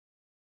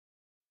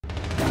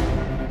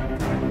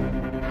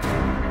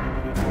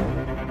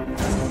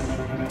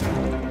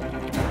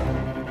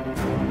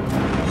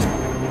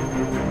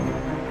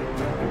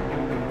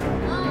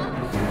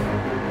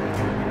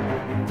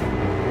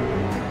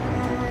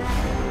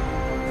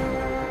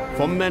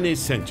For many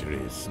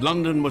centuries,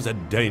 London was a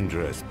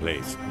dangerous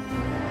place.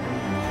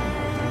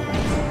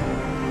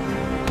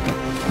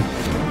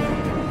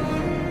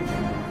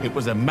 It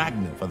was a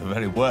magnet for the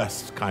very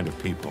worst kind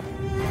of people.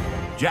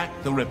 Jack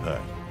the Ripper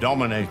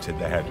dominated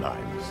the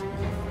headlines,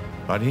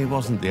 but he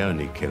wasn't the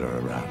only killer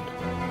around.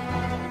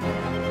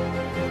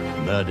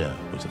 Murder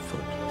was afoot.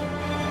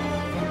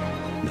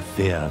 The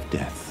fear of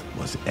death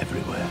was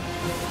everywhere.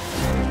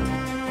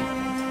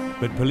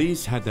 But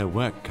police had their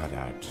work cut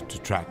out to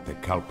track the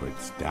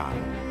culprits down.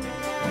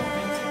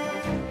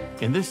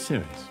 In this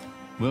series,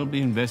 we'll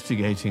be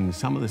investigating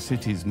some of the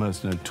city's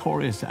most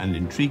notorious and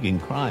intriguing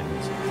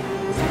crimes.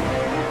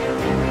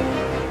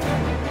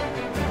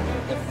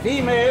 The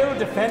female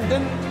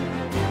defendant.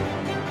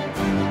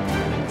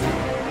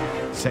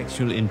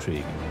 Sexual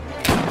intrigue,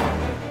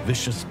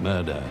 vicious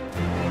murder,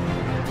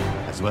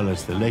 as well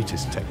as the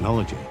latest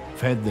technology,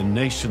 fed the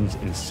nation's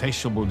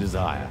insatiable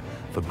desire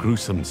for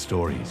gruesome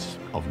stories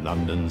of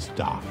London's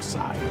dark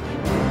side.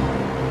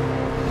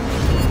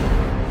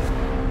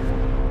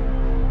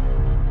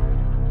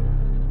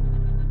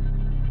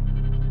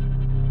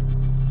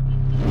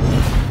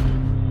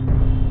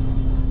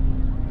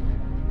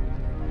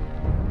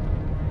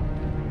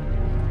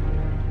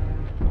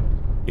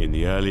 In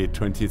the early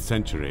 20th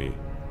century,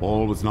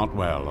 all was not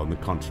well on the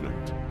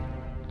continent.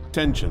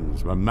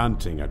 Tensions were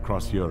mounting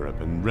across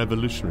Europe and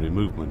revolutionary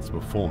movements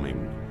were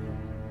forming.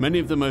 Many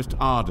of the most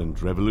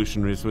ardent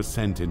revolutionaries were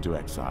sent into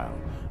exile,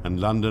 and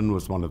London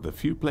was one of the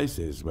few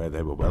places where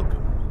they were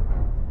welcome.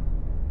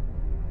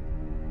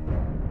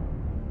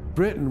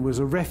 Britain was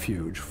a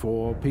refuge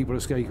for people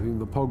escaping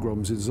the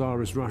pogroms in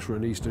Tsarist Russia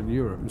and Eastern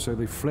Europe, and so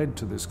they fled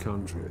to this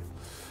country.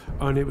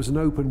 And it was an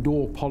open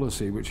door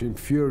policy which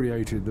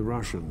infuriated the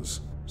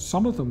Russians.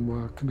 Some of them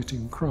were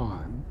committing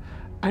crime,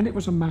 and it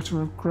was a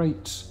matter of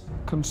great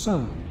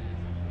concern.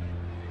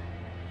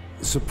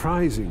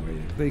 Surprisingly,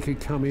 they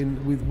could come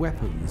in with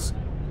weapons.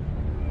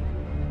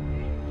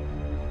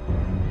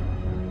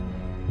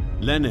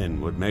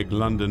 Lenin would make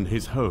London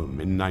his home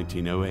in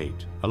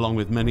 1908, along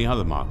with many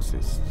other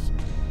Marxists.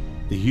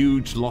 The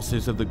huge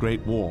losses of the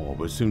Great War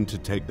were soon to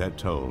take their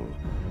toll,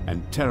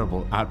 and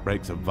terrible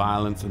outbreaks of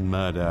violence and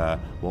murder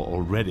were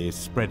already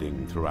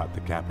spreading throughout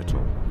the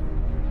capital.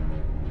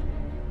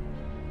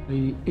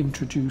 They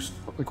introduced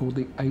what they called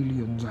the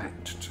Aliens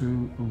Act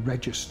to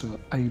register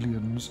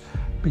aliens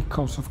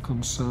because of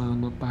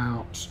concern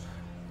about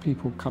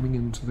people coming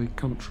into the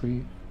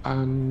country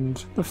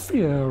and the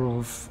fear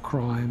of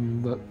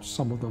crime that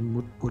some of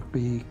them would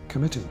be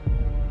committing.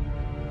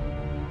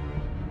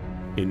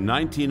 In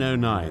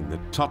 1909, the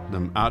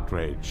Tottenham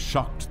outrage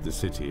shocked the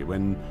city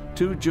when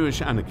two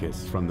Jewish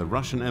anarchists from the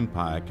Russian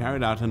Empire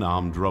carried out an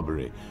armed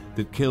robbery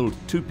that killed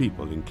 2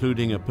 people,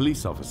 including a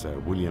police officer,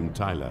 William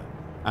Tyler.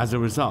 As a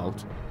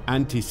result,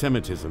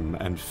 anti-Semitism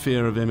and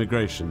fear of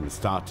immigration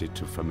started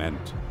to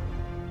ferment.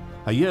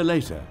 A year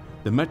later,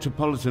 the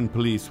Metropolitan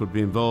Police would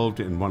be involved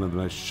in one of the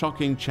most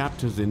shocking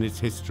chapters in its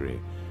history,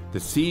 the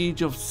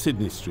siege of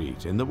Sydney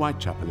Street in the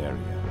Whitechapel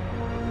area.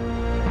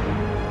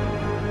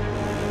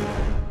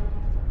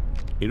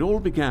 It all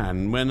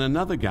began when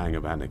another gang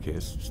of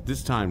anarchists,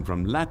 this time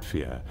from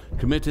Latvia,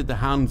 committed the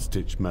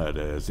Houndsditch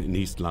murders in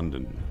East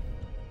London.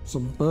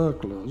 Some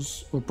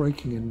burglars were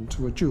breaking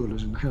into a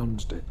jeweller's in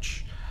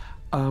Houndsditch.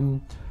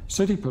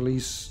 City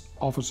police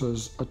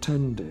officers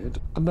attended,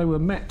 and they were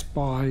met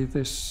by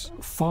this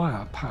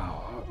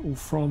firepower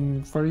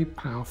from very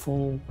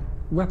powerful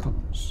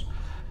weapons.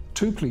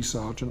 2 police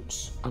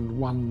sergeants and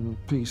 1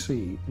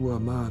 PC were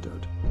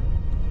murdered.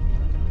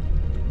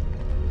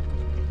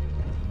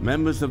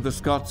 Members of the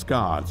Scots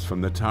Guards from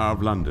the Tower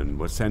of London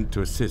were sent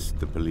to assist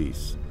the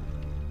police.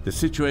 The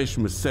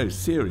situation was so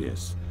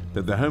serious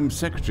that the Home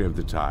Secretary of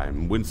the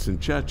time, Winston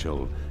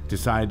Churchill,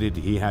 decided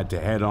he had to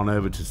head on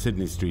over to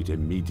Sydney Street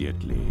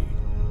immediately.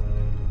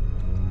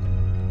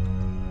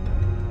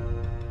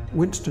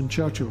 Winston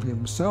Churchill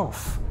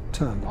himself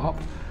turned up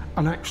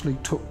and actually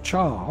took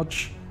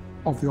charge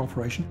of the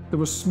operation. There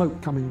was smoke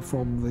coming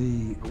from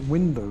the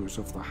windows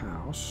of the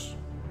house.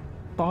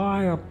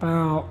 By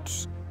about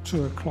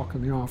 2 o'clock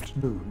in the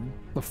afternoon,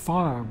 the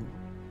fire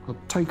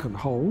had taken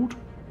hold.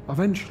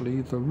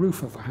 Eventually, the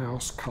roof of the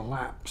house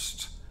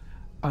collapsed,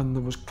 and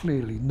there was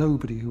clearly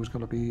nobody who was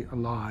going to be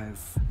alive.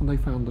 And they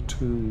found the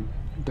 2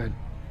 dead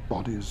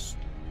bodies.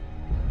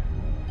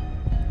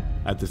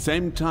 At the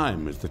same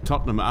time as the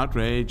Tottenham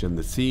outrage and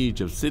the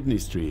siege of Sydney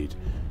Street,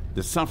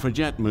 the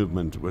suffragette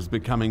movement was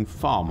becoming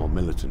far more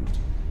militant,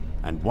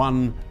 and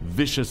one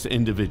vicious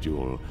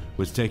individual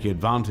was taking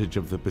advantage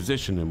of the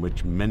position in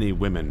which many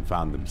women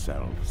found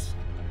themselves.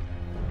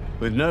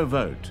 With no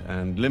vote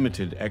and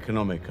limited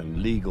economic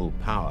and legal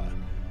power,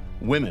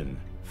 women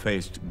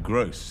faced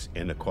gross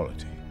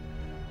inequality.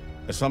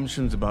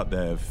 Assumptions about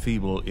their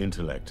feeble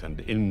intellect and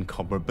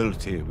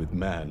incomparability with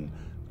men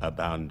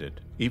abounded,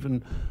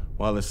 even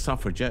while the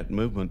suffragette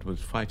movement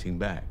was fighting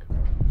back.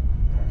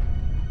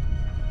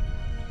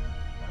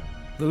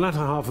 The latter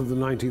half of the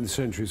 19th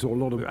century saw a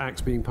lot of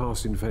acts being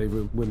passed in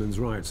favour of women's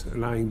rights,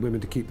 allowing women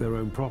to keep their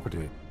own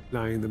property.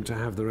 allowing them to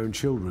have their own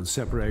children,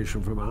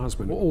 separation from a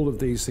husband. All of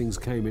these things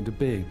came into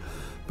being.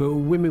 But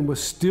women were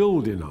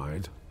still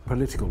denied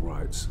political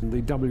rights.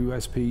 The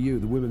WSPU,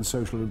 the Women's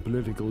Social and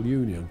Political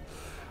Union,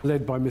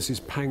 led by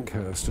Mrs.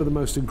 Pankhurst, were the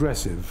most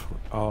aggressive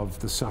of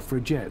the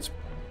suffragettes.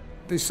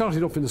 They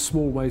started off in a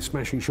small way,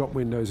 smashing shop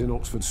windows in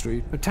Oxford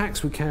Street.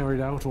 Attacks were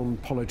carried out on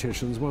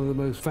politicians. One of the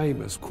most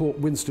famous caught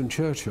Winston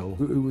Churchill,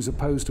 who was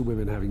opposed to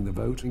women having the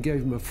vote, and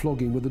gave him a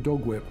flogging with a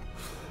dog whip,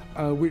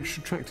 which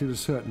attracted a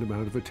certain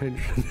amount of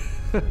attention.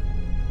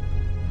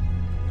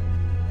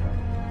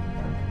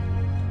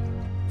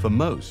 For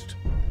most,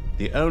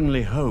 the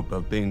only hope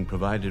of being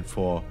provided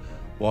for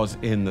was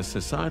in the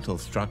societal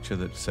structure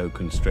that so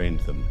constrained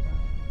them: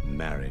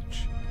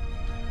 marriage.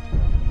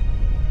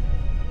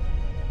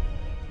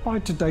 By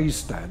today's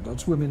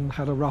standards, women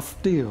had a rough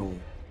deal.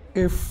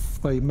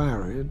 If they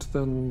married,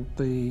 then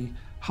the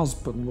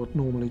husband would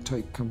normally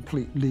take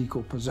complete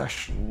legal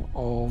possession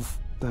of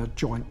their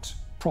joint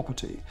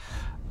property.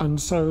 And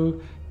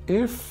so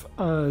if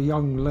a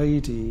young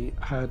lady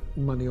had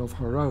money of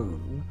her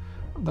own,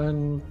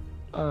 then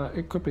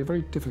it could be a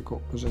very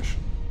difficult position.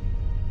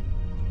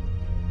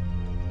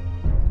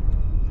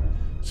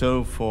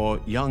 So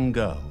for young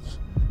girls,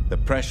 the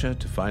pressure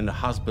to find a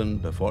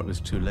husband before it was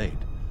too late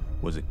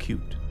was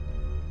acute,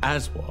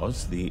 as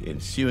was the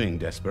ensuing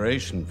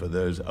desperation for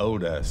those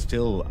older,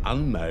 still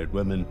unmarried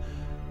women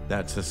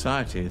that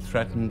society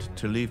threatened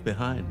to leave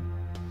behind.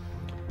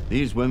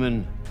 These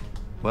women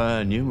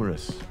were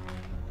numerous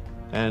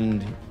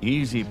and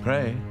easy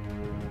prey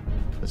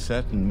for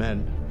certain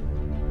men.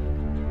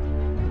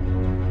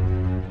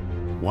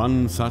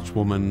 One such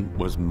woman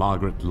was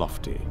Margaret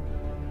Lofty,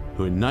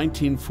 who in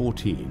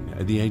 1914,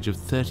 at the age of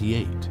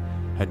 38,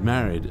 had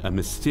married a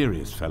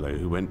mysterious fellow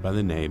who went by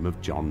the name of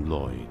John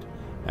Lloyd,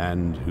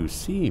 and who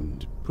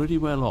seemed pretty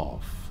well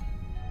off.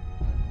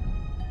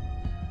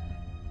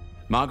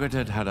 Margaret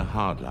had had a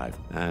hard life,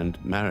 and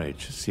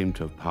marriage seemed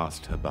to have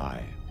passed her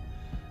by.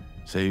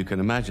 So you can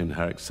imagine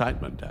her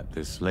excitement at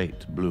this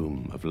late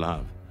bloom of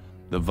love.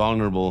 The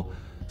vulnerable,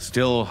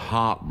 still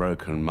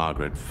heartbroken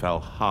Margaret fell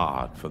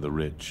hard for the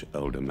rich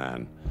older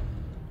man.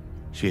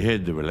 She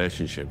hid the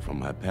relationship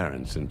from her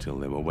parents until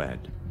they were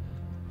wed.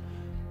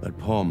 But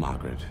poor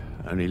Margaret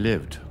only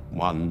lived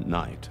one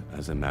night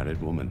as a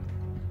married woman.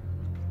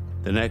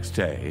 The next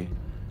day,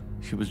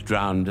 she was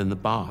drowned in the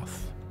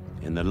bath,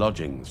 in the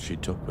lodgings she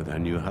took with her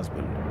new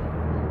husband.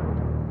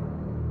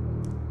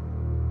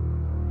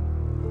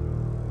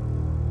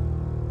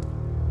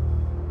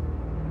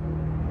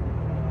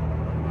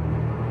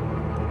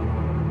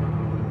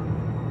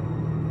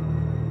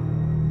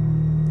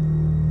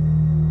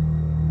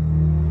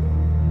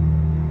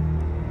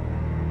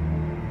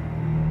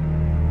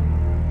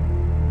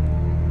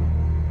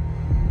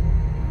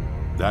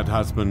 That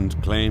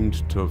husband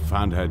claimed to have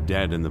found her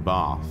dead in the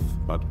bath,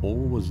 but all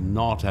was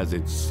not as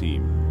it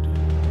seemed.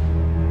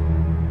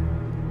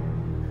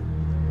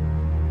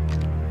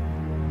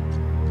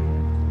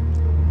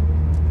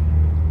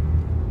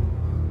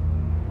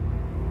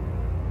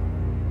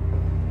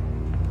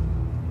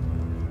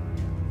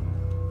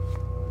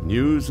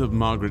 News of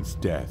Margaret's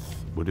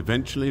death would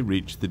eventually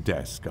reach the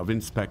desk of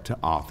Inspector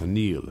Arthur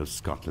Neal of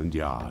Scotland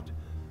Yard,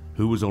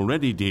 who was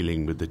already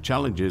dealing with the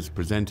challenges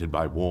presented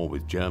by war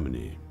with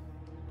Germany.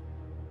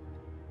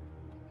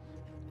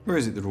 Where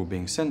is it they're all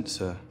being sent,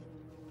 sir?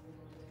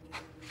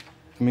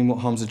 I mean, what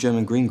harm's the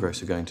German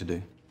greengrocer going to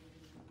do?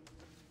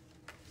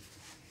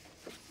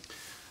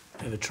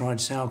 Ever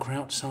tried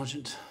sauerkraut,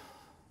 Sergeant?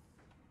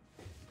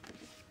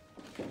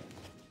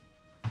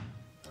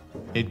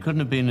 It couldn't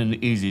have been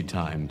an easy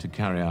time to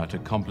carry out a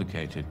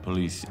complicated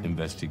police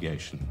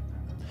investigation.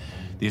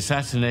 The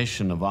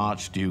assassination of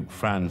Archduke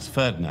Franz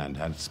Ferdinand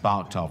had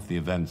sparked off the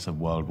events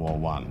of World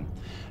War I,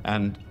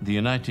 and the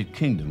United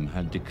Kingdom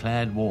had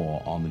declared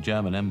war on the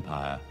German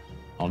Empire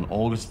on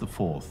August the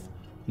 4th,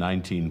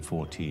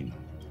 1914.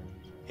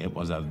 It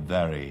was a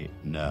very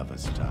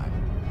nervous time.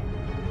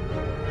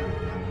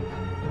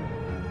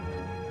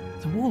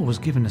 The war was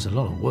giving us a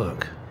lot of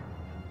work.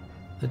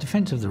 The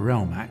Defence of the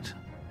Realm Act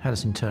had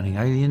us interning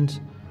aliens,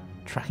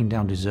 tracking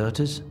down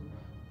deserters,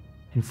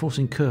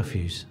 enforcing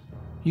curfews.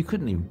 You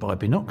couldn't even buy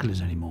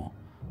binoculars anymore.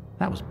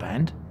 That was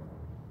banned.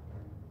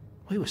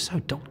 We were so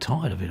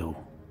dog-tired of it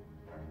all.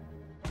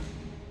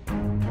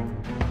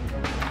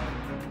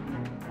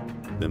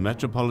 The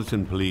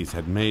Metropolitan Police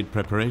had made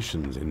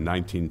preparations in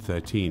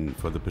 1913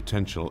 for the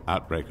potential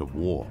outbreak of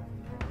war.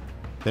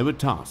 They were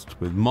tasked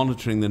with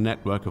monitoring the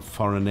network of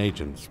foreign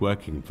agents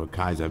working for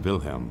Kaiser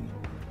Wilhelm.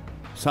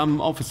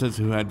 Some officers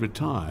who had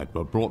retired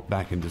were brought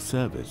back into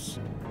service.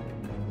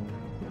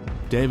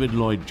 David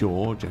Lloyd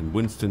George and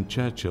Winston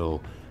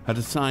Churchill had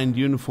assigned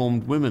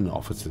uniformed women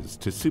officers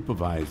to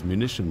supervise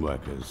munition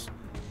workers,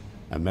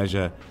 a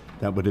measure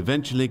that would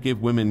eventually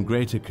give women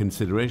greater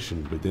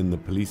consideration within the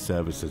police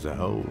service as a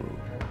whole.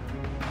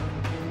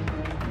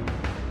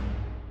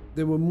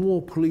 There were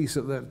more police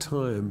at that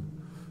time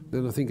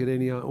than I think at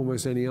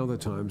almost any other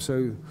time.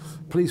 So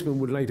policemen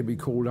would later be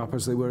called up,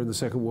 as they were in the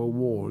Second World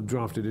War,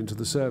 drafted into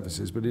the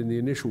services. But in the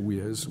initial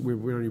years, the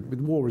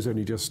war has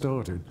only just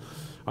started.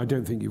 I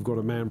don't think you've got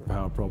a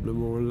manpower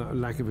problem or a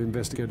lack of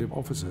investigative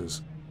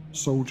officers.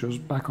 Soldiers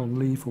back on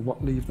leave, for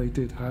what leave they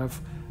did have,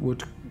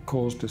 would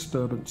cause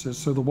disturbances,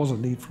 so there was a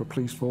need for a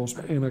police force.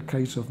 In a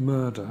case of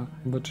murder,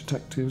 the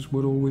detectives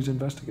would always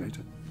investigate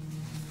it.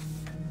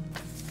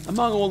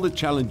 Among all the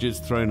challenges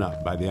thrown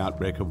up by the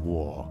outbreak of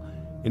war,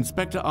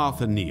 Inspector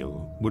Arthur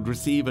Neal would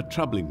receive a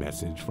troubling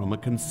message from a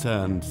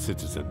concerned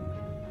citizen.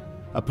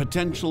 A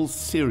potential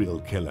serial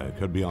killer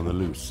could be on the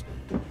loose,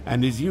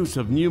 and his use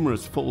of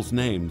numerous false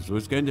names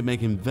was going to make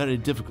him very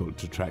difficult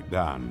to track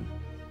down.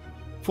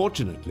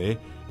 Fortunately,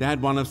 they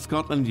had one of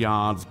Scotland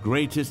Yard's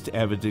greatest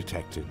ever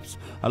detectives,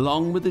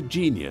 along with a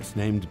genius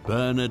named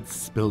Bernard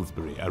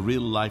Spilsbury, a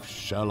real-life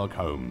Sherlock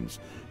Holmes,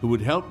 who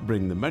would help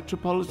bring the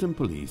Metropolitan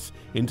Police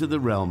into the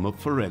realm of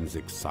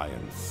forensic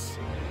science.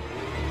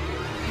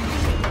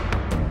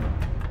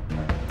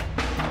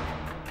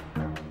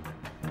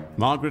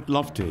 Margaret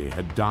Lofty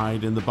had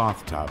died in the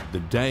bathtub the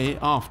day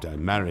after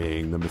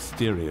marrying the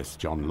mysterious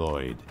John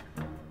Lloyd.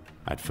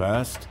 At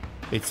first,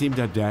 it seemed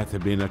her death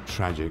had been a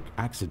tragic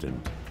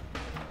accident.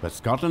 But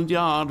Scotland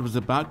Yard was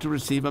about to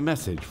receive a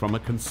message from a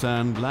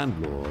concerned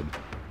landlord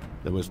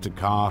that was to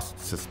cast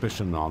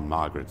suspicion on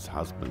Margaret's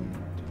husband.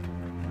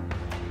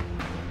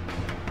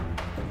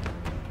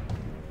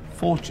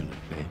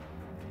 Fortunately,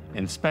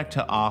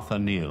 Inspector Arthur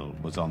Neal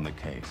was on the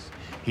case.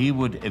 He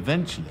would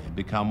eventually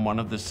become one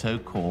of the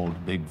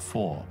so-called Big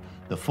Four,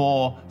 the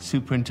four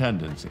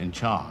superintendents in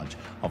charge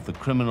of the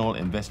Criminal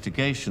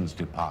Investigations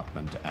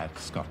Department at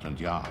Scotland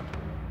Yard.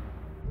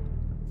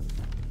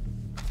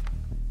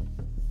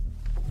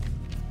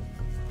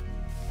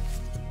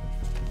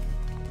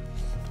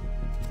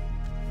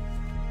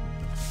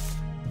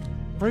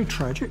 Very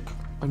tragic,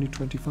 only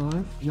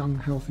 25, young,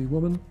 healthy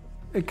woman.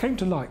 It came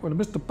to light when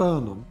Mr.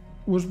 Burnham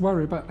was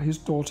worried about his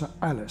daughter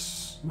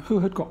Alice, who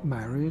had got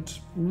married,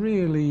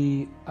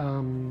 really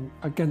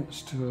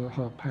against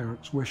her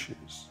parents'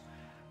 wishes.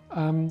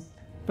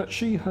 But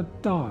she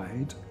had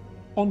died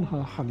on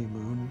her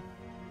honeymoon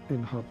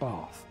in her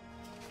bath.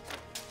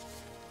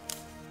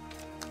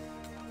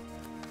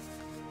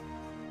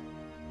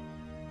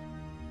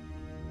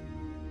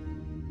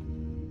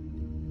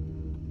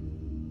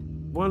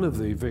 One of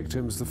the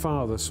victims, the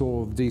father,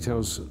 saw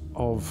details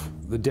of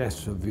the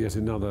death of yet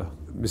another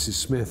Mrs.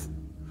 Smith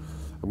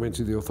and went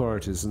to the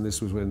authorities, and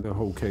this was when the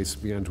whole case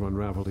began to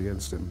unravel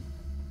against him.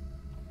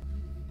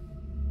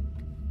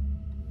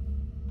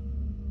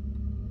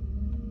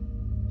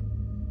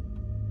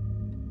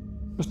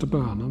 Mr.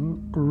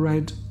 Burnham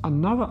read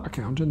another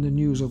account in the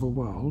News of the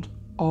World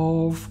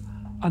of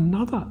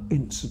another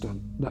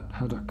incident that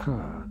had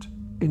occurred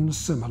in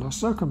similar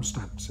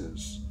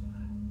circumstances,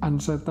 and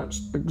said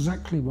that's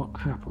exactly what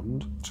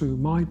happened to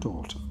my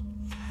daughter.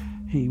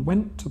 He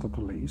went to the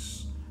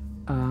police,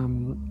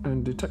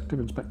 and Detective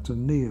Inspector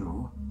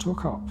Neal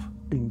took up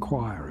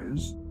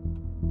inquiries.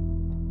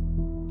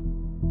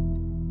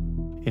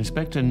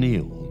 Inspector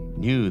Neal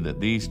knew that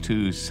these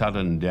two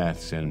sudden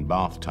deaths in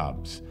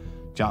bathtubs,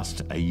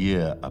 just a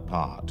year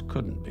apart,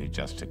 couldn't be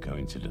just a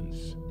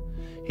coincidence.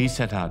 He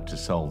set out to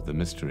solve the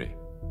mystery.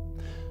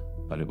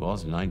 But it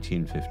was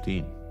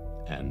 1915.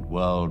 And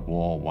World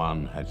War I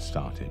had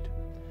started.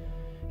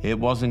 It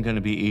wasn't going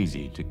to be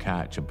easy to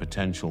catch a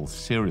potential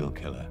serial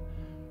killer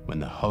when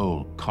the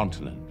whole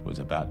continent was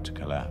about to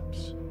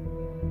collapse.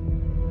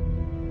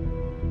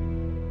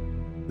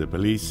 The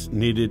police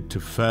needed to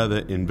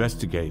further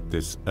investigate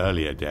this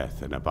earlier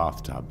death in a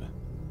bathtub.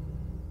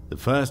 The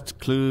first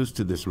clues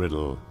to this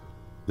riddle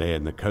lay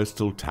in the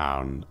coastal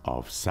town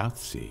of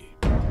Southsea.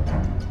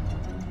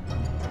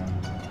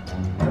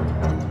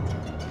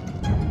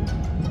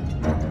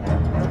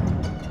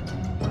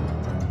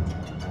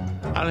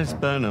 Alice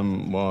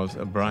Burnham was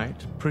a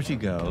bright, pretty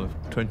girl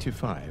of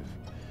 25.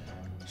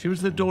 She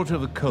was the daughter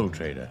of a coal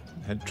trader,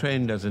 had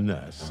trained as a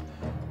nurse,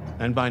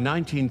 and by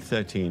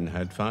 1913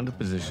 had found a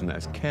position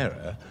as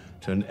carer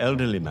to an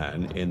elderly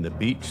man in the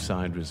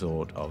beachside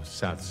resort of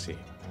Southsea.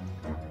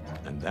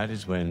 And that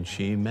is when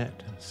she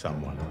met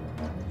someone.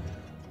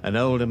 An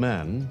older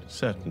man,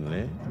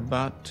 certainly,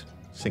 but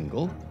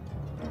single,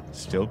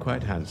 still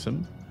quite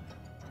handsome,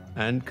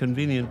 and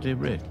conveniently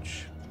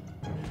rich.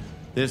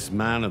 This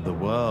man of the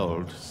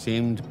world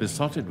seemed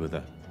besotted with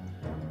her.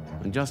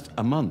 And just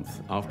a month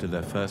after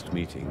their first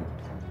meeting,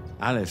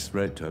 Alice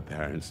wrote to her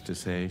parents to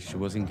say she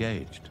was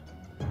engaged.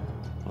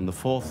 On the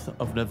 4th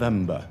of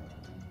November,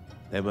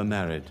 they were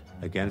married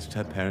against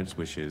her parents'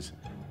 wishes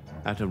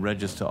at a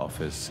register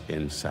office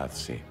in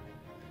Southsea.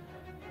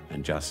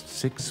 And just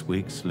 6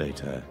 weeks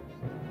later,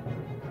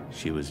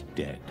 she was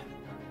dead,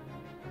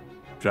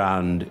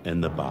 drowned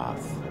in the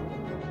bath.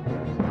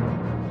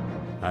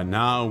 Her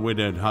now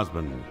widowed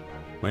husband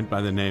went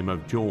by the name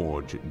of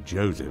George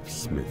Joseph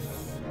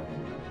Smith.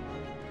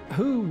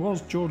 Who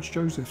was George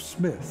Joseph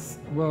Smith?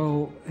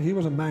 Well, he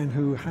was a man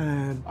who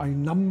had a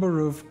number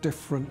of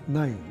different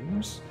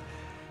names.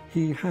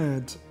 He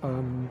had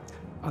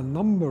a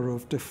number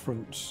of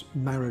different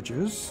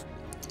marriages.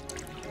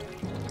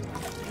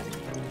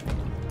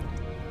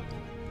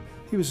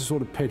 He was a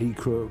sort of petty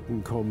crook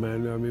and con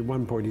man. I mean, at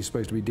one point he's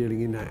supposed to be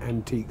dealing in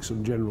antiques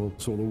and general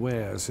sort of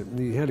wares.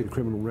 He had a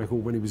criminal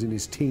record when he was in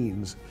his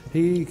teens.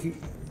 He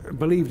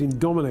believed in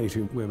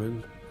dominating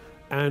women,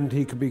 and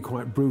he could be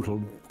quite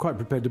brutal, quite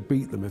prepared to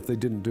beat them if they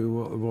didn't do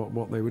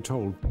what they were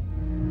told.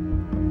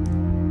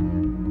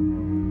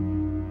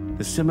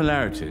 The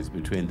similarities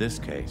between this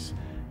case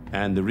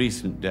and the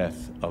recent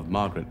death of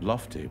Margaret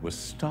Lofty was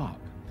stark.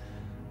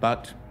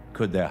 But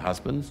could their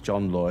husbands,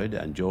 John Lloyd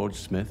and George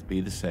Smith,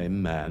 be the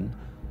same man?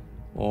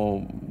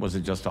 Or was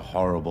it just a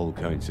horrible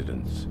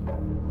coincidence?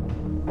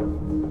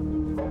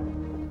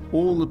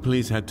 All the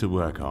police had to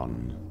work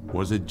on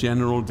was a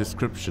general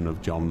description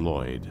of John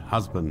Lloyd,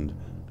 husband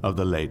of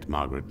the late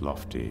Margaret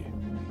Lofty.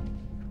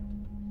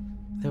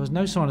 There was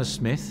no sign of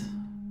Smith,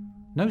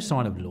 no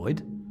sign of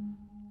Lloyd,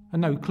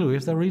 and no clue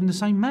if they were even the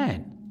same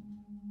man.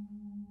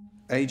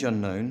 Age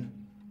unknown,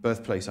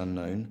 birthplace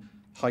unknown,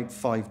 height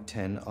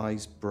 5'10",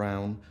 eyes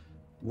brown,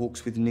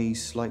 walks with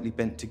knees slightly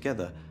bent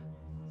together.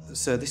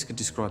 Sir, this could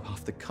describe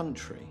half the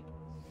country.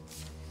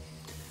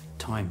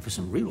 Time for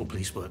some real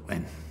police work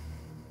then.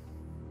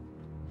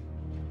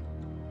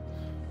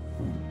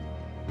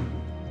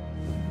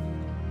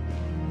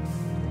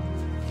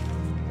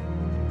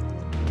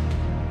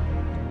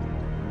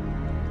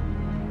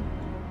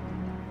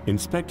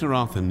 Inspector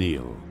Arthur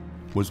Neal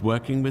was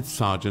working with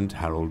Sergeant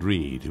Harold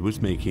Reed, who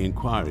was making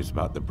inquiries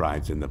about the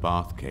brides in the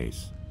Bath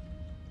case.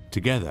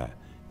 Together,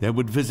 they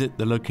would visit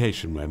the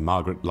location where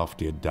Margaret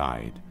Lofty had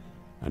died,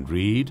 and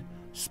Reed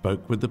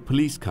spoke with the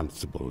police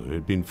constable who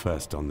had been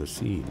first on the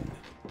scene.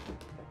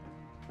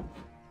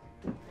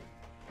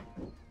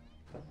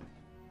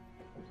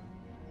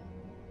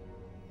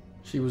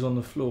 She was on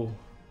the floor,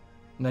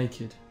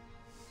 naked.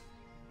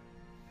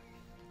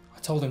 I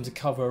told him to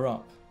cover her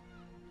up.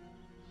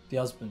 The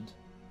husband.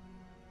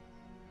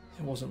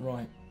 It wasn't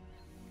right.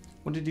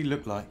 What did he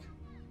look like?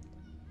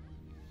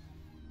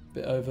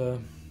 Bit over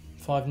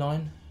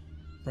 5'9",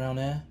 brown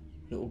hair,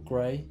 little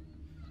grey,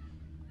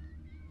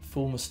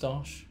 full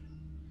moustache.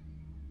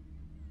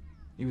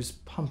 He was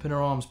pumping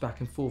her arms back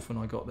and forth when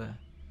I got there,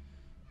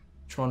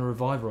 trying to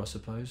revive her, I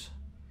suppose.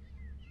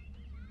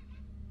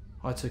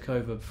 I took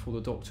over before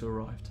the doctor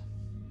arrived.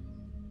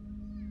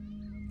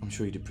 I'm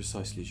sure you did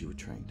precisely as you were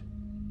trained.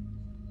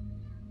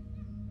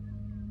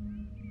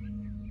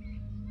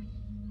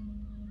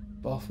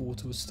 Bath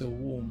water was still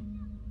warm.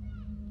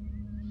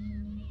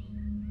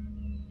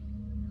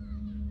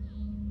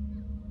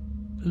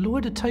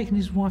 Lloyd had taken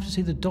his wife to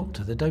see the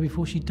doctor the day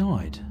before she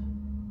died.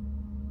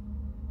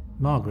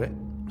 Margaret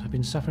had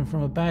been suffering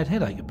from a bad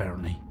headache,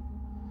 apparently,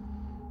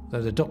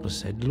 though the doctor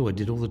said Lloyd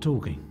did all the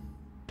talking.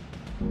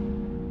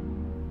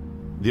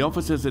 The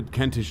officers at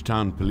Kentish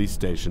Town Police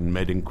Station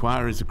made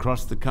inquiries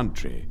across the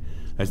country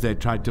as they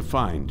tried to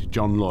find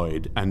John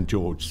Lloyd and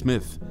George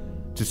Smith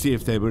to see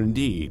if they were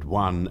indeed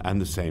one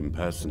and the same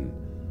person,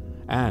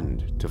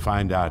 and to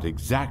find out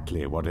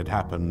exactly what had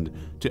happened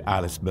to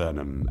Alice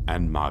Burnham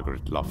and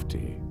Margaret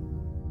Lofty.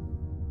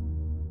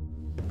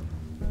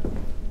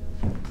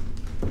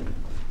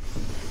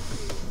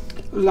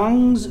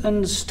 Lungs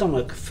and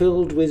stomach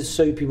filled with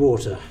soapy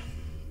water,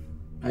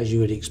 as you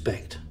would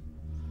expect.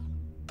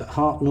 But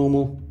heart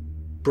normal,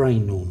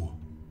 brain normal.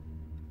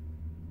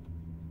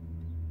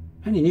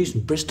 Any news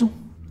from Bristol?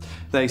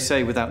 They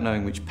say without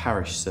knowing which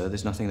parish, sir,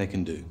 there's nothing they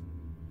can do.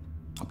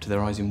 Up to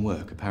their eyes in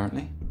work,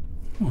 apparently.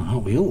 Well,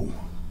 aren't we all?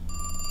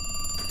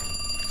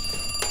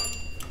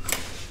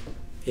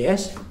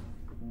 Yes?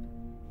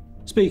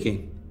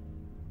 Speaking.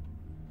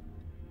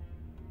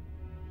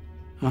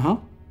 Uh-huh.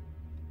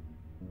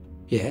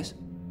 Yes.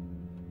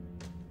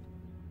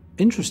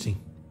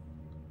 Interesting.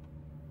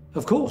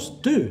 Of course,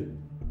 do.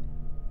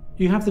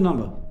 You have the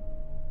number.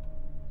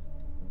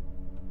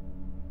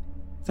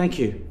 Thank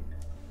you.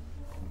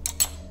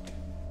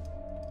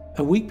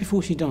 A week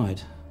before she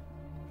died,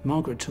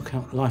 Margaret took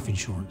out life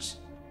insurance,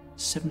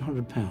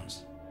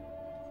 £700.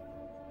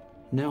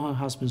 Now her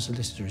husband's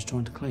solicitor is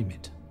trying to claim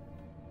it.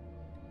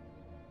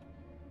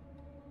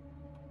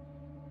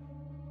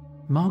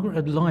 Margaret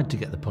had lied to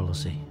get the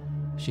policy.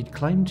 She'd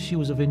claimed she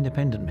was of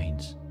independent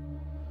means.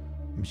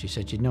 And she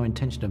said she'd no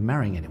intention of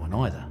marrying anyone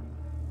either.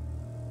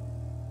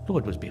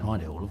 Lloyd was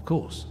behind it all, of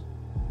course.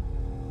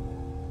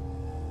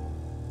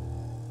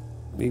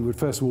 He would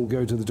first of all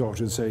go to the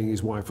doctor saying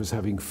his wife was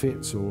having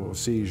fits or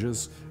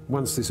seizures.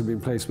 Once this had been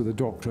placed with the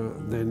doctor,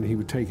 then he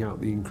would take out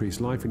the increased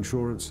life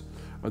insurance,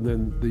 and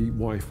then the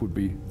wife would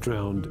be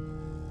drowned.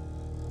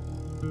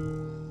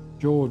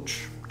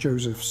 George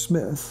Joseph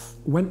Smith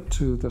went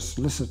to the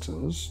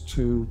solicitors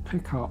to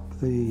pick up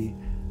the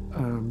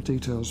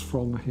details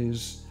from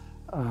his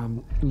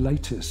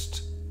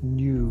latest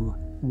new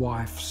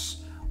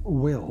wife's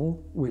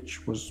will,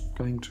 which was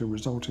going to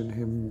result in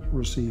him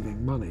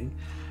receiving money.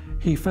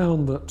 He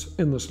found that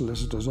in the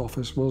solicitor's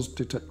office was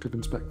Detective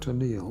Inspector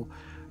Neal,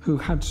 who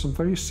had some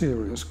very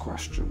serious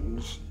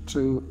questions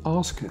to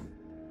ask him.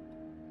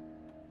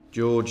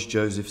 George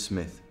Joseph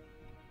Smith,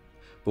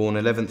 Born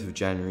 11th of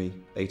January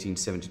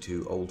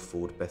 1872, Old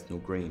Ford, Bethnal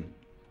Green.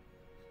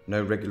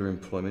 No regular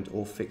employment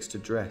or fixed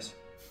address.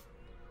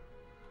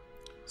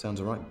 Sounds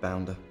all right,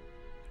 Bounder.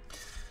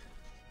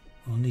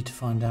 We'll need to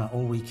find out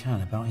all we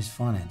can about his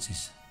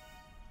finances.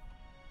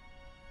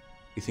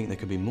 You think there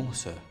could be more,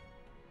 sir?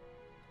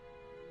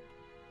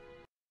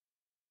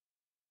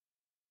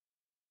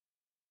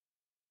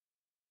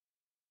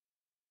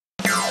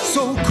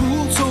 So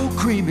cool, so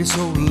creamy,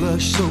 so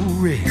lush, so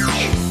rich.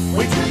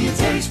 Wait till you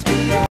taste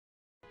it.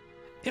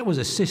 It was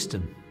a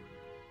system.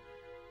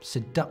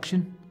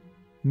 Seduction,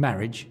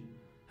 marriage,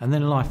 and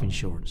then life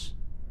insurance.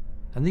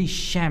 And these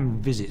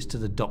sham visits to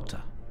the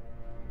doctor.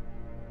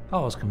 I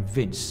was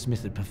convinced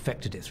Smith had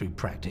perfected it through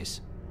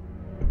practice.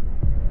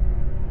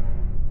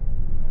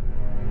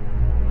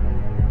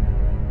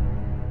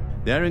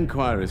 Their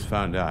inquiries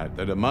found out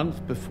that a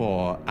month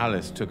before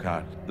Alice took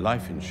out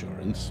life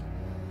insurance,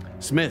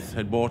 Smith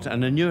had bought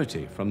an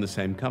annuity from the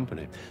same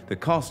company. The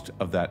cost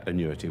of that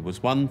annuity was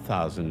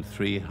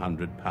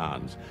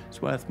 £1,300.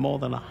 It's worth more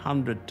than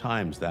 100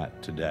 times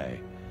that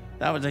today.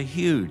 That was a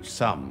huge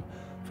sum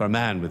for a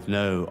man with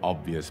no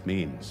obvious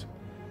means.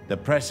 The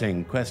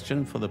pressing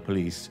question for the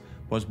police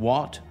was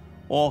what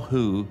or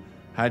who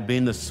had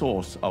been the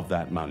source of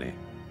that money.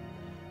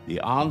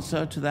 The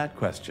answer to that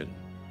question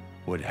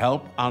would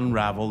help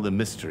unravel the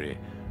mystery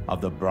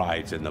of the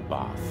brides in the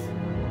bath.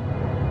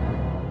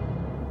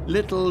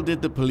 Little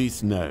did the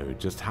police know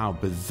just how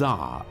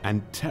bizarre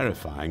and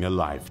terrifying a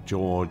life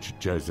George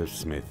Joseph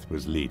Smith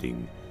was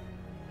leading.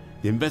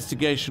 The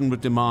investigation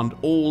would demand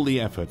all the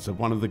efforts of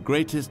one of the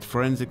greatest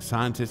forensic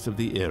scientists of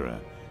the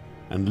era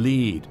and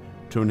lead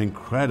to an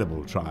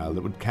incredible trial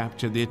that would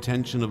capture the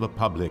attention of a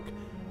public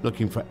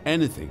looking for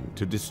anything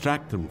to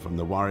distract them from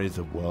the worries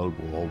of World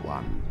War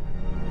I.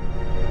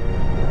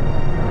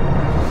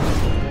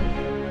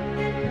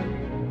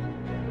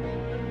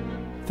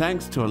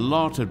 Thanks to a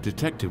lot of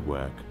detective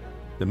work,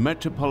 the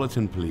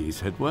Metropolitan Police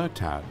had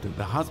worked out that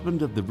the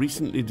husband of the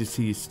recently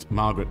deceased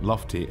Margaret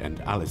Lofty and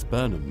Alice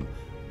Burnham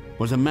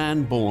was a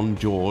man born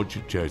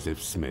George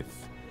Joseph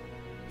Smith.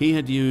 He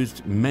had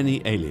used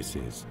many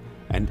aliases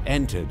and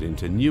entered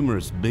into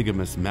numerous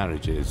bigamous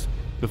marriages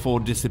before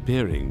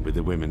disappearing with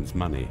the women's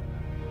money.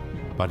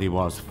 But he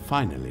was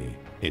finally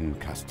in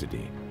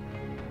custody.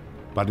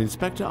 But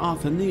Inspector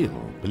Arthur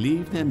Neal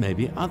believed there may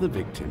be other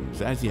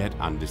victims as yet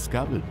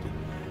undiscovered.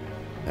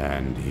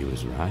 And he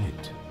was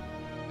right.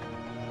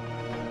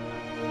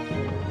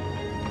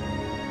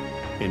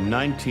 In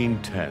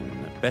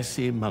 1910,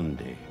 Bessie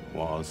Mundy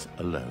was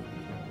alone.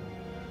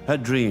 Her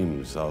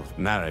dreams of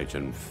marriage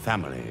and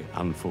family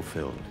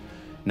unfulfilled.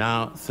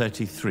 Now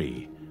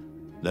 33,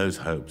 those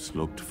hopes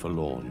looked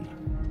forlorn.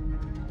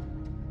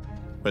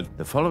 But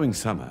the following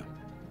summer,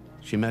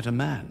 she met a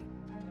man,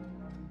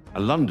 a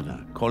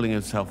Londoner calling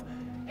himself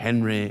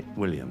Henry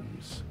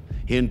Williams.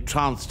 He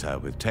entranced her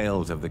with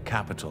tales of the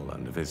capital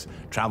and of his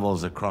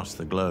travels across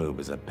the globe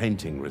as a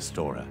painting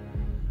restorer.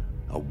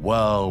 A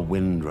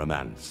whirlwind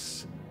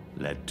romance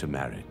led to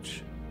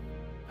marriage.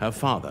 Her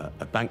father,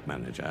 a bank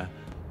manager,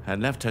 had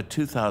left her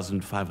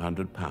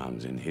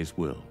 £2,500 in his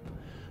will.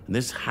 And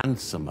this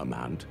handsome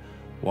amount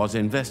was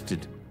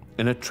invested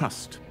in a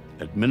trust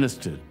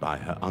administered by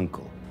her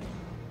uncle.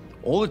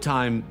 All the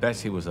time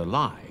Bessie was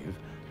alive,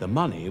 the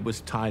money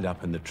was tied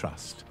up in the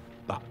trust.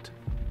 But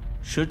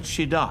should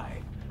she die,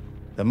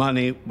 the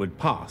money would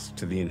pass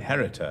to the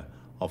inheritor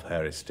of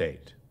her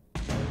estate.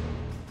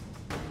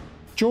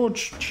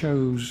 George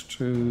chose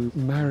to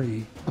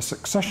marry a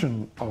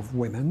succession of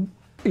women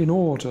in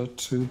order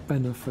to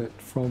benefit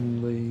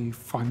from the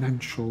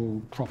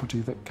financial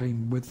property that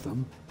came with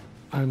them,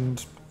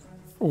 and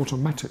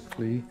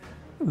automatically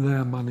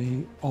their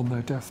money on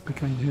their death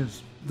became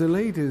his. The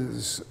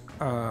ladies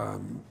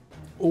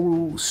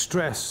all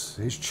stress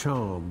his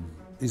charm,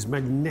 his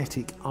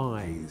magnetic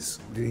eyes.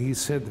 He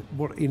said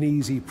what an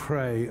easy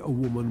prey a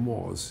woman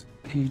was.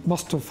 He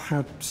must have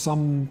had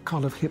some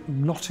kind of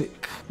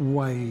hypnotic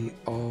way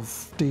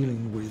of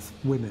dealing with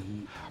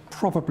women,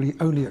 probably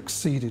only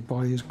exceeded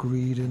by his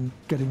greed in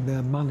getting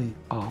their money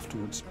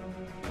afterwards.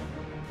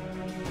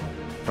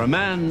 For a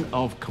man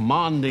of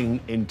commanding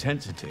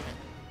intensity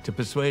to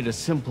persuade a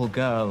simple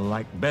girl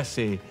like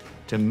Bessie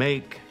to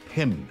make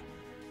him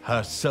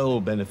her sole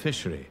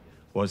beneficiary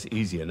was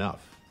easy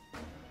enough.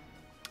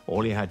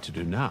 All he had to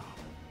do now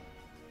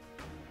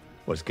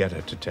was get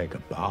her to take a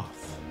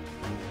bath.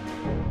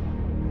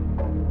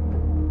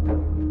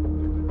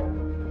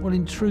 Well,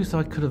 in truth,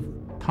 I could have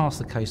passed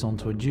the case on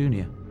to a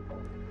junior.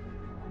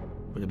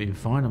 Would have been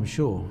fine, I'm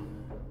sure.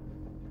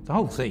 The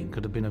whole thing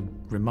could have been a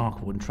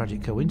remarkable and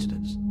tragic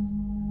coincidence.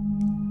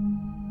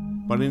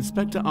 But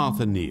Inspector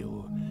Arthur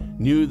Neal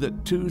knew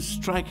that two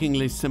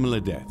strikingly similar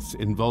deaths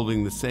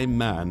involving the same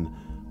man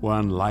were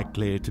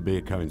unlikely to be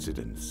a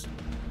coincidence.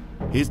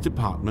 His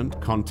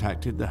department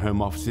contacted the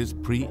Home Office's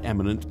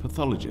preeminent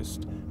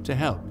pathologist to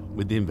help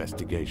with the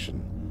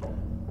investigation.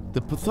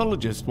 The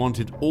pathologist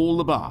wanted all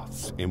the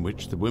baths in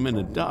which the women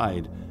had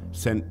died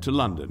sent to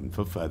London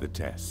for further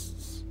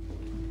tests.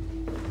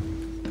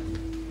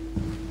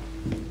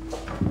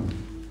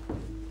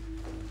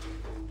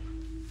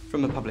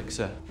 From the public,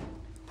 sir.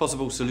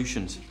 Possible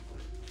solutions.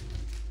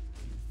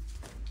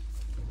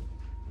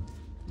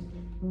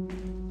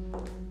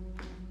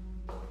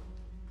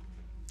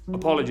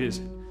 Apologies.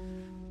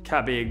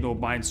 Cabby ignored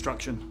my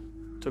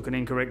instruction. Took an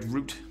incorrect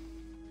route.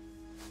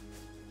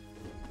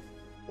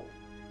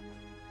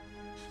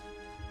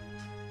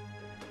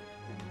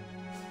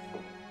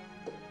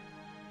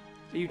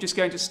 Are you just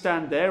going to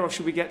stand there, or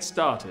should we get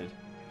started?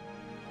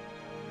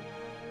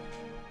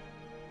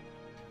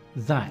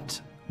 That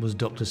was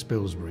Dr.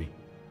 Spilsbury,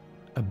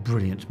 a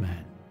brilliant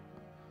man.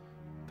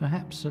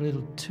 Perhaps a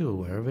little too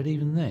aware of it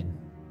even then.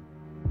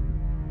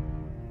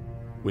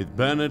 With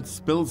Bernard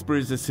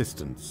Spilsbury's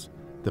assistance,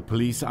 the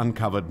police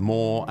uncovered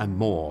more and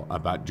more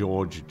about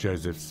George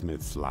Joseph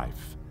Smith's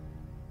life.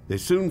 They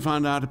soon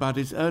found out about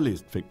his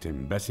earliest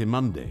victim, Bessie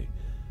Munday,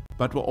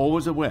 but were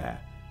always aware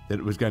that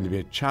it was going to be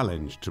a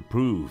challenge to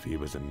prove he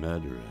was a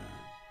murderer.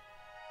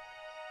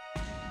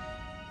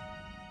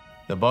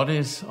 The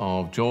bodies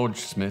of George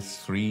Smith's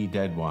 3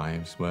 dead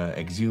wives were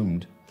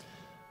exhumed,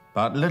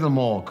 but little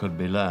more could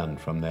be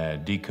learned from their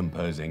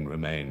decomposing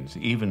remains,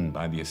 even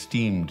by the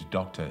esteemed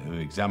doctor who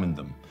examined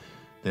them.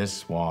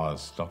 This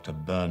was Dr.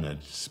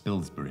 Bernard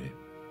Spilsbury.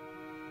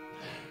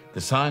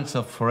 The science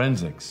of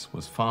forensics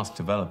was fast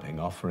developing,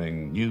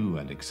 offering new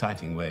and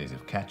exciting ways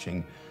of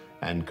catching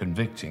and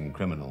convicting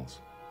criminals.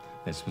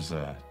 This was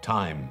a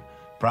time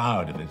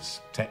proud of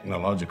its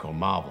technological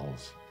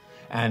marvels.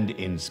 And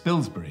in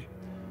Spilsbury,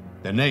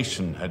 the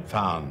nation had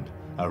found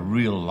a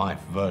real-life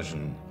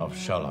version of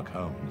Sherlock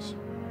Holmes.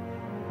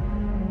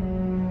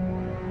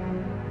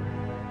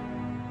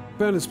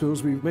 Bernard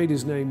Spilsbury made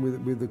his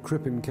name with the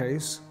Crippen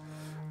case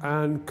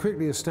and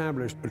quickly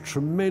established a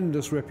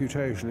tremendous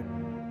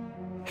reputation.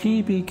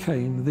 He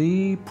became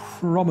the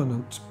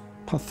prominent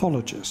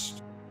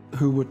pathologist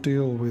who would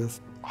deal with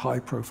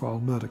high-profile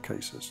murder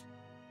cases.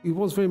 He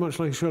was very much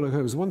like Sherlock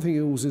Holmes. The one thing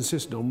he always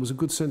insisted on was a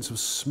good sense of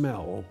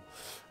smell.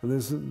 And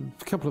there's a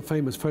couple of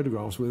famous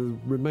photographs where the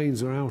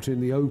remains are out in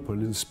the open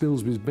and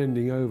Spilsbury's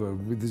bending over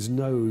with his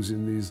nose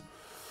in these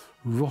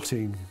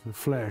rotting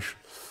flesh.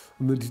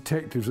 And the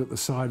detectives at the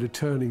side are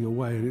turning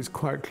away, and it's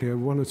quite clear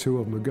one or two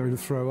of them are going to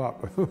throw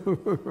up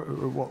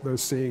what they're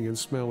seeing and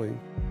smelling.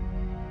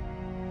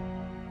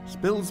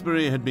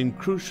 Spilsbury had been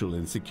crucial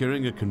in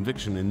securing a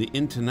conviction in the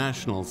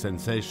international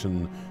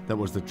sensation that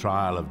was the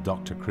trial of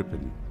Dr.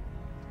 Crippen.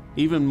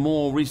 Even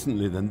more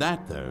recently than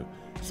that, though,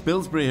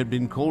 Spilsbury had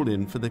been called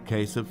in for the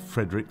case of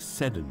Frederick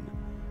Seddon.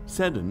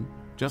 Seddon,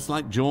 just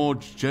like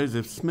George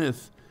Joseph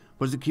Smith,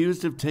 was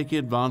accused of taking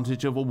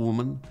advantage of a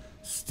woman,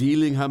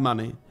 stealing her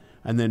money,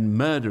 and then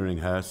murdering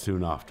her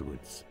soon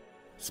afterwards.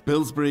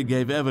 Spilsbury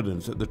gave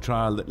evidence at the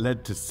trial that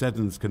led to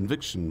Seddon's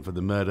conviction for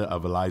the murder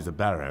of Eliza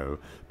Barrow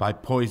by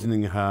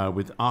poisoning her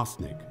with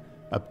arsenic,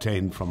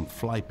 obtained from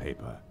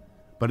flypaper.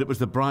 But it was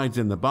the Brides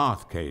in the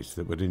Bath case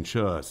that would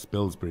ensure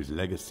Spilsbury's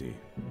legacy.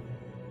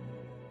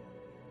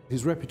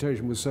 His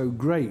reputation was so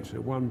great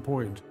at one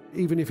point,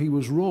 even if he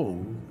was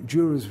wrong,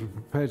 jurors were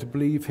prepared to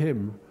believe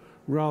him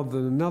rather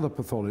than another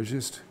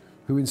pathologist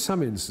who in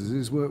some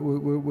instances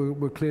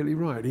were clearly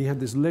right. He had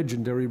this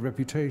legendary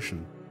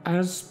reputation.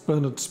 As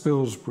Bernard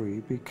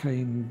Spilsbury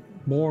became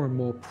more and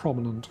more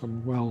prominent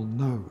and well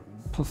known,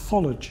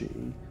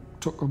 pathology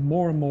took a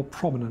more and more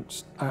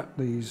prominence at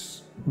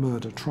these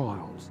murder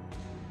trials.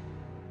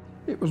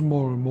 It was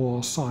more and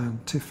more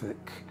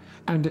scientific,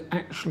 and it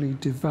actually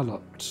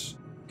developed,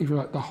 if you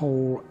like, the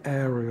whole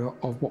area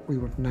of what we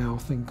would now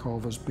think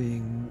of as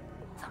being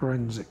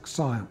forensic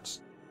science.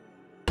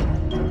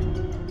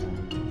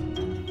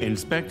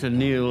 Inspector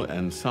Neal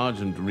and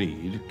Sergeant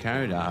Reed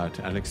carried out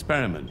an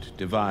experiment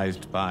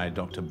devised by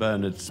Dr.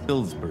 Bernard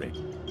Spilsbury.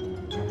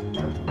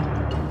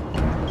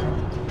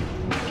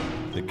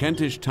 The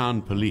Kentish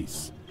Town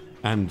Police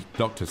and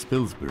Dr.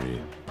 Spilsbury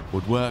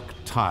would work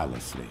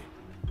tirelessly,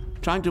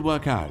 trying to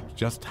work out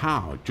just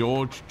how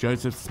George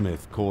Joseph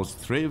Smith caused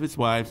 3 of his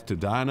wives to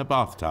die in a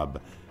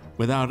bathtub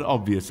without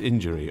obvious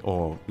injury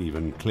or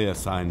even clear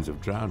signs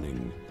of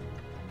drowning.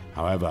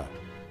 However,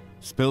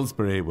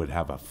 Spilsbury would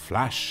have a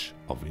flash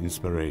of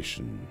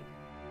inspiration.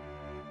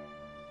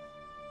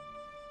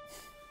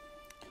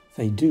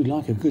 They do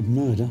like a good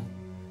murder.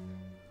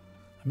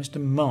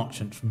 Mr.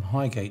 Marchant from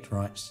Highgate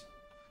writes,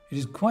 "It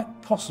is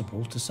quite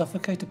possible to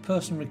suffocate a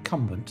person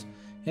recumbent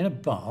in a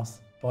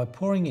bath by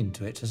pouring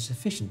into it a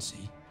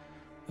sufficiency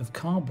of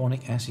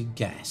carbonic acid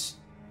gas."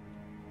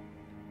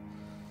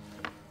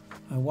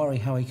 I worry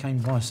how he came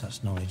by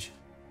such knowledge.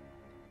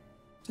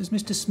 Does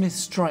Mr. Smith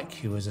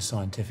strike you as a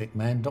scientific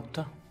man,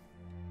 Doctor?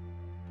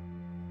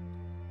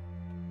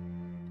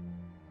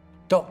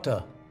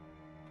 Doctor!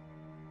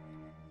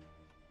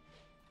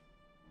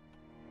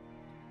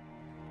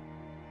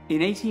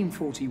 In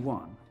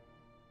 1841,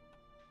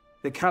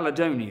 the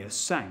Caledonia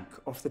sank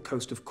off the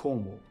coast of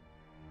Cornwall.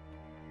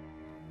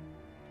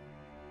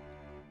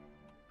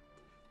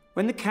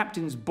 When the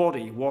captain's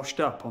body washed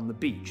up on the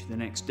beach the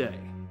next day,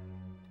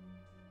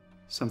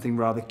 something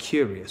rather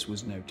curious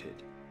was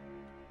noted.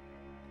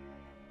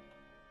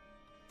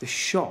 The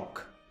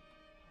shock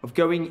of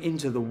going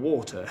into the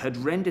water had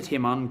rendered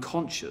him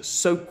unconscious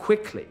so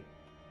quickly.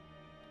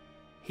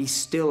 He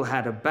still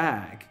had a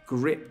bag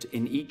gripped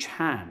in each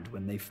hand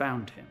when they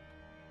found him.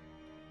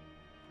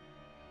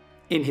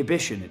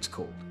 Inhibition, it's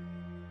called.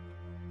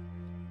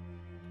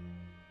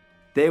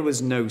 There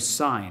was no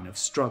sign of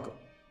struggle.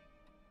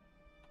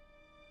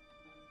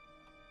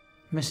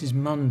 Mrs.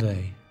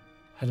 Monday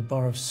had a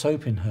bar of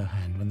soap in her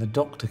hand when the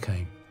doctor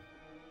came.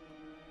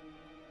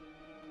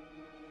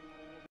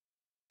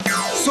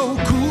 So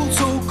cool,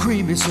 so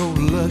creamy, so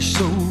lush,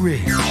 so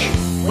rich.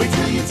 Wait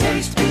till you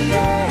taste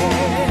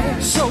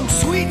BS. So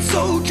sweet,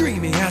 so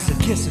dreamy as it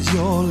kisses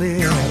your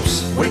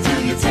lips. Wait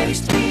till you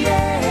taste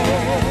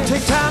BS.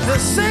 Take time to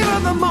savor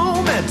the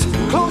moment.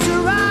 Close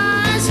your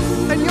eyes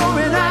and you're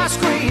in ice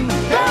cream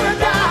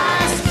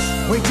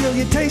paradise. Wait till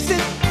you taste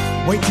it.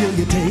 Wait till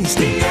you taste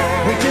it.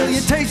 Wait till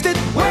you taste it.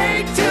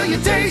 Wait till you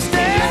taste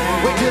it.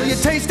 Wait till you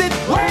taste it.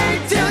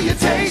 Wait till you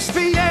taste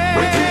BS.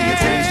 Wait till you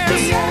taste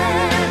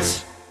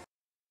BS.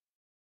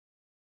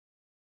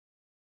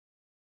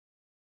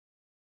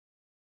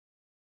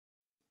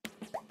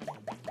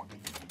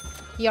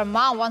 Your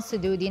mom wants to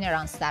do dinner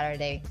on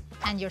Saturday,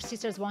 and your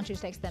sisters want you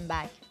to text them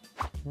back.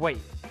 Wait,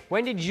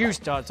 when did you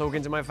start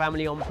talking to my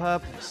family on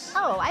purpose?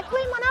 Oh, I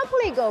play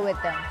Monopoly Go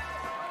with them.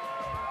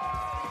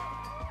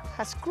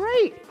 That's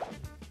great.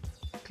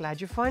 Glad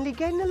you're finally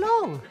getting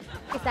along.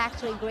 It's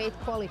actually great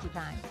quality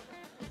time.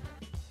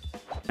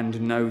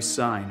 And no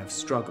sign of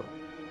struggle.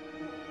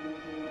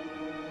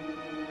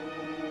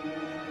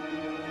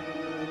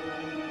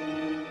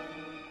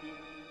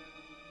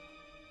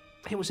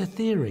 It was a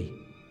theory.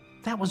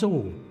 That was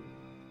all.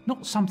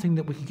 Not something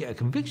that we could get a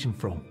conviction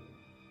from.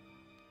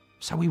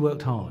 So we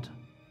worked hard,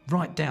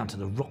 right down to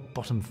the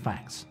rock-bottom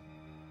facts.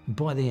 And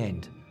by the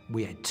end,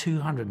 we had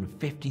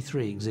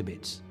 253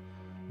 exhibits.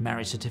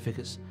 Marriage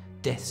certificates,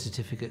 death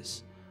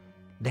certificates,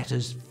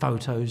 letters,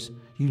 photos,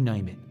 you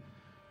name it.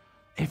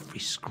 Every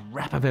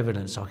scrap of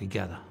evidence I could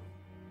gather.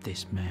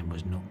 This man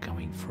was not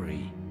going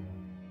free.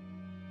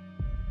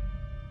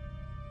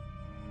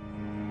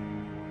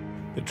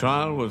 The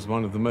trial was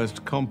one of the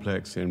most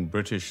complex in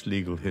British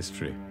legal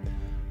history.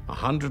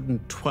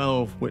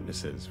 112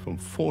 witnesses from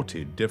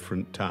 40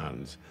 different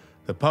towns.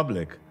 The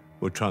public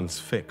were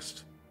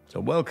transfixed. A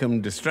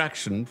welcome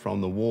distraction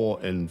from the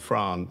war in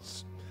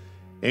France.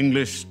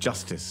 English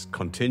justice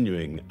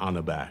continuing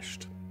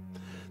unabashed.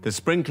 The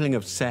sprinkling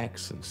of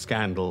sex and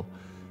scandal,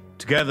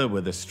 together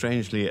with the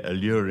strangely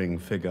alluring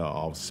figure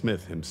of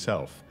Smith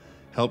himself,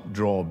 helped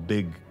draw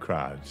big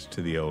crowds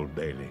to the Old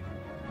Bailey.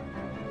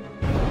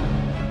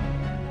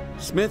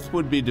 Smith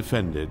would be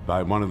defended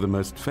by one of the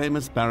most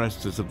famous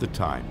barristers of the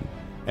time,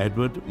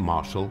 Edward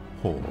Marshall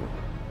Hall.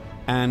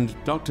 And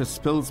Dr.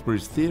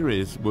 Spilsbury's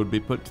theories would be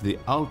put to the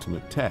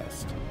ultimate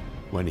test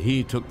when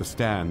he took the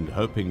stand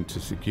hoping to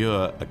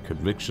secure a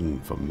conviction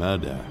for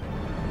murder.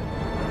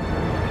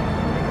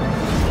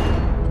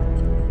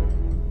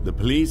 The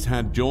police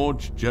had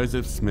George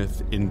Joseph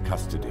Smith in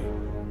custody.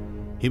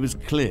 He was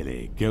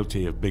clearly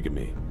guilty of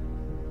bigamy,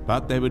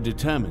 but they were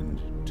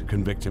determined to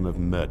convict him of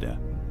murder.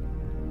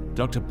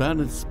 Dr.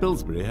 Bernard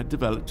Spilsbury had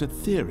developed a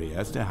theory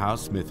as to how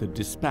Smith had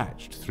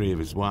dispatched 3 of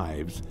his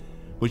wives,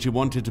 which he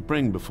wanted to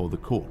bring before the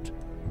court.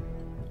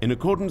 In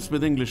accordance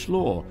with English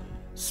law,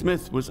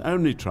 Smith was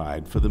only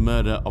tried for the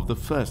murder of the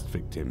first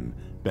victim,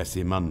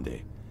 Bessie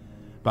Munday.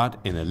 But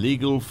in a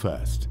legal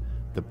first,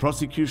 the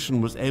prosecution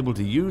was able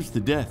to use the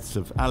deaths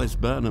of Alice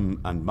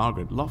Burnham and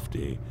Margaret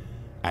Lofty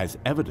as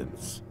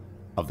evidence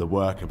of the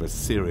work of a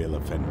serial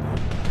offender.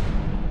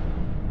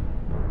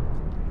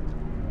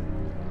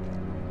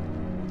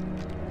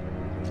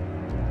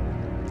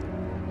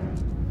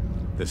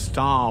 The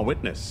star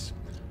witness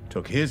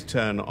took his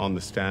turn on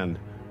the stand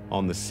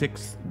on the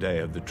 6th day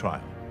of the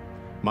trial,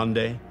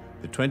 Monday,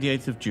 the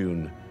 28th of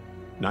June,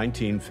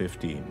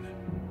 1915.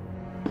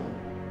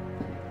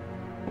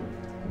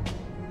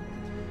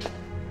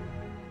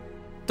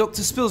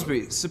 Dr.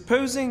 Spilsbury,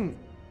 supposing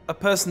a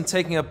person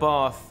taking a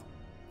bath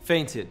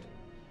fainted,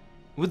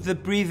 would the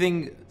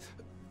breathing,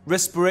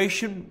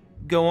 respiration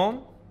go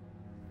on?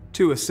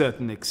 To a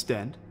certain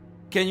extent.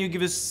 Can you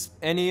give us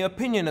any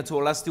opinion at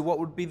all as to what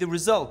would be the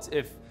result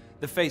if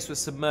the face was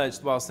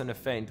submerged whilst in a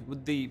faint?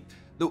 Would the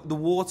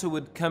water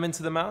would come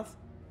into the mouth?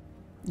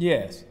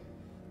 Yes,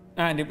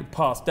 and it would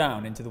pass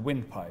down into the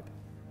windpipe.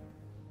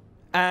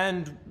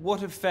 And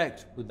what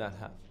effect would that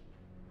have?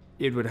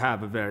 It would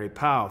have a very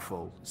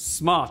powerful,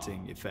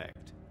 smarting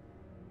effect,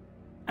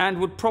 and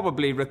would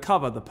probably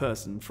recover the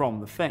person from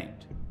the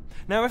faint.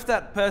 Now, if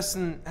that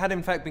person had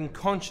in fact been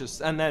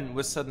conscious and then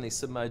was suddenly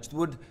submerged,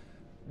 would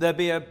there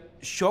be a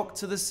shock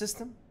to the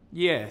system?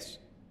 Yes,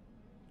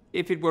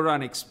 if it were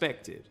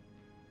unexpected.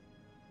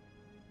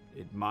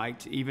 It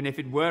might, even if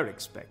it were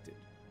expected.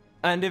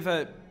 And if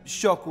a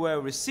shock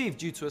were received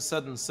due to a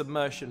sudden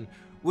submersion,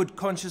 would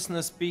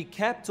consciousness be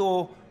kept,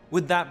 or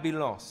would that be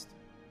lost?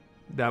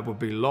 That would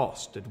be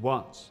lost at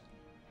once.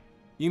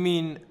 You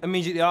mean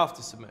immediately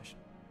after submersion?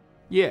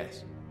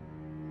 Yes.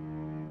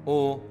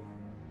 Or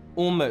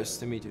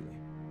almost immediately?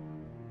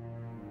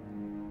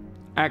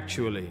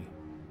 Actually,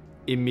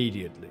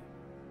 immediately.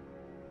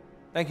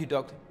 Thank you,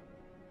 Doctor.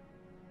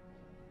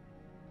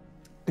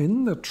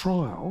 In the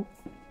trial,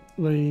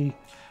 they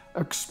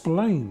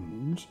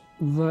explained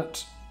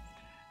that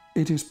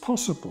it is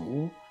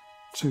possible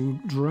to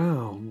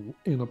drown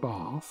in a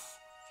bath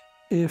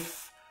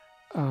if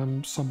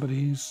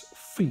somebody's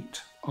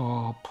feet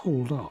are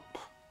pulled up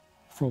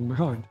from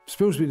behind.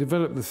 Spilsbury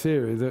developed the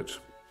theory that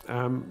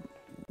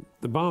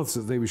the baths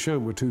that they were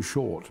shown were too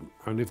short,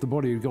 and if the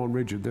body had gone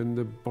rigid, then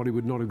the body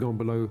would not have gone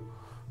below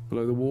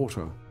the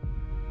water.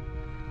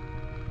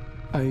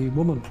 A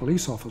woman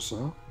police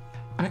officer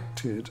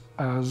acted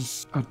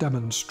as a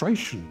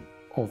demonstration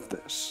of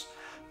this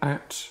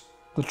at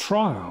the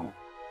trial.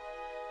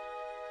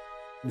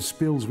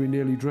 Spilsbury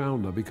nearly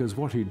drowned her because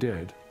what he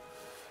did,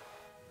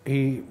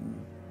 he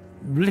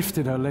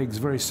lifted her legs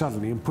very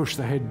suddenly and pushed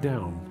the head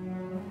down,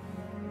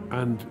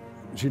 and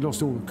she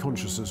lost all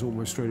consciousness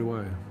almost straight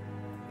away,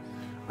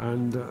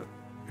 and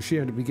she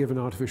had to be given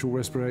artificial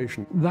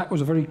respiration. That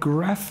was a very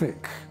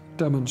graphic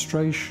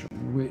demonstration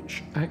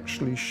which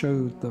actually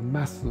showed the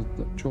method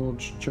that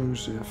George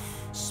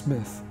Joseph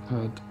Smith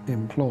had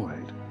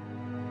employed.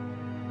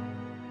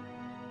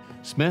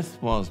 Smith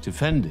was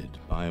defended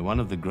by one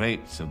of the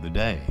greats of the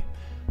day,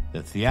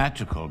 the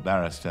theatrical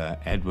barrister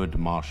Edward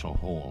Marshall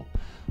Hall.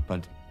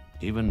 But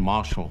even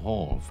Marshall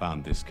Hall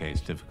found this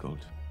case difficult.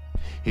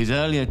 His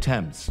early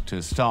attempts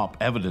to stop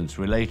evidence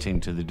relating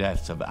to the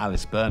deaths of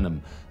Alice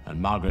Burnham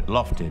and Margaret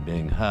Lofty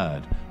being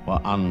heard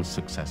were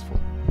unsuccessful.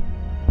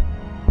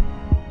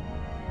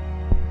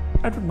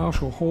 Edward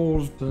Marshall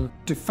Hall, the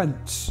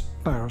defence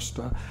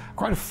barrister,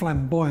 quite a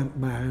flamboyant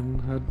man,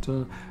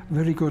 had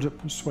very good at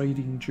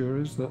persuading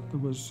juries that there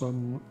was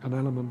an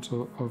element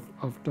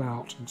of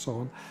doubt and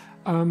so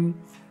on.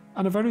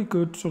 And a very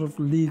good sort of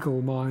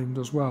legal mind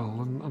as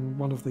well, and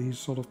one of these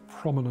sort of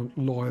prominent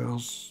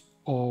lawyers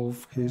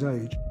of his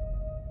age.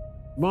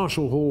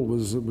 Marshall Hall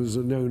was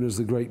known as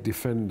the great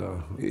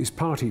defender. His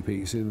party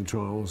piece in the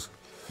trials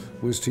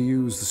was to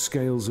use the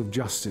scales of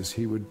justice.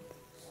 He would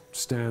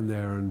stand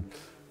there and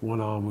one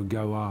arm would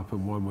go up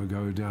and one would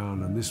go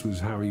down, and this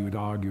was how he would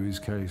argue his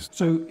case.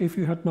 So if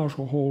you had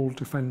Marshall Hall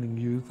defending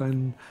you,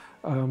 then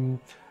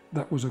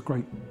that was a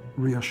great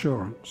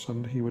reassurance,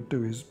 and he would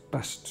do his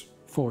best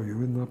for you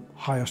in the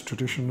highest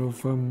tradition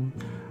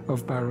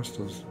of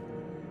barristers.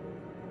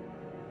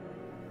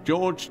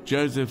 George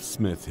Joseph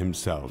Smith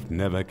himself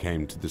never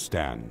came to the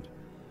stand.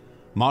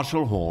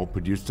 Marshall Hall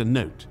produced a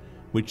note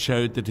which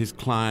showed that his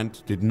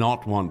client did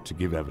not want to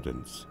give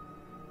evidence.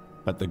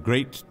 But the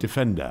great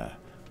defender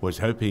was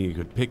hoping he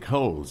could pick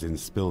holes in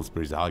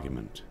Spilsbury's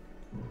argument.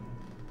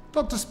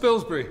 Dr.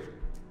 Spilsbury,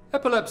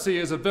 epilepsy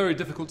is a very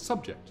difficult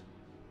subject.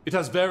 It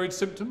has varied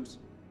symptoms?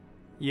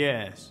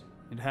 Yes,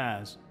 it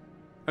has.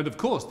 And of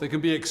course, they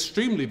can be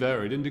extremely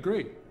varied in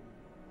degree.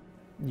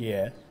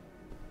 Yes.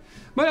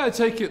 May I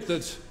take it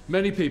that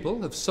many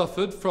people have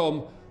suffered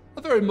from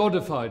a very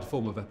modified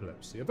form of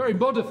epilepsy, a very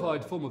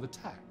modified form of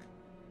attack,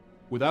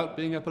 without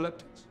being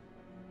epileptics?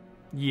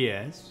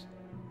 Yes.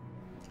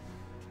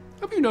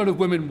 Have you known of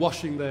women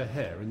washing their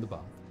hair in the bath?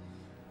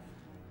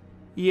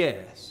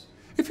 Yes.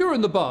 If you're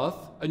in the bath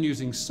and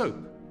using soap,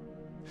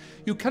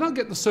 you cannot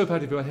get the soap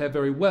out of your hair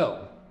very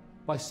well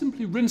by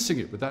simply rinsing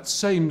it with that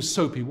same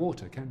soapy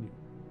water, can you?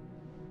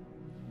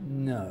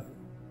 No.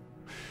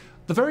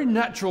 The very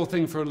natural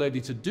thing for a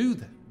lady to do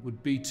then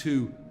would be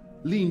to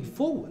lean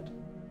forward,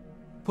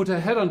 put her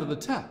head under the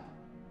tap,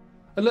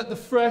 and let the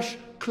fresh,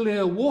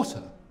 clear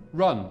water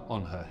run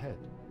on her head.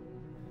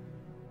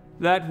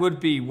 That would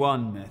be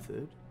one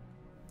method.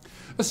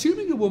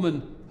 Assuming a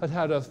woman had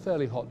had a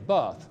fairly hot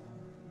bath,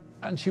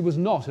 and she was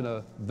not in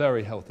a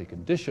very healthy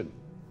condition,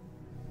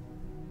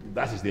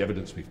 that is the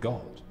evidence we've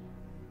got,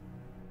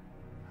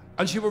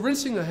 and she were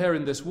rinsing her hair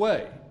in this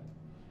way,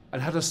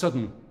 and had a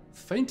sudden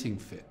fainting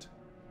fit,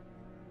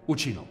 would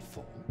she not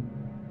fall?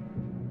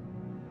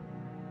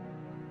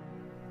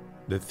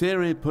 The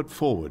theory put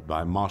forward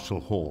by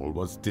Marshall Hall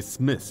was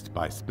dismissed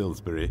by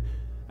Spilsbury,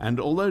 and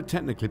although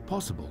technically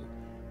possible,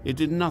 it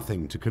did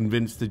nothing to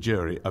convince the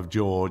jury of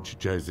George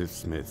Joseph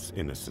Smith's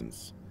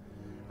innocence.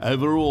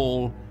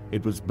 Overall,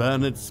 it was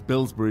Bernard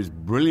Spilsbury's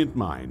brilliant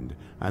mind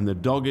and the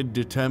dogged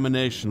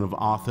determination of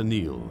Arthur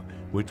Neal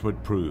which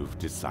would prove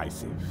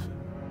decisive.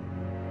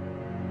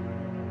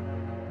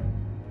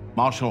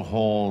 Marshall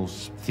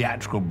Hall's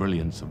theatrical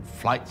brilliance and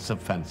flights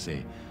of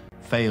fancy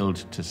failed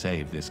to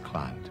save this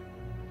client.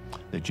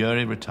 The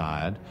jury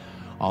retired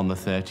on the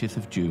 30th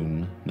of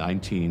June,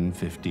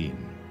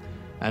 1915,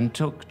 and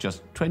took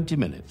just 20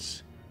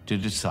 minutes to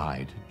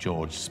decide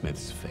George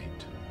Smith's fate.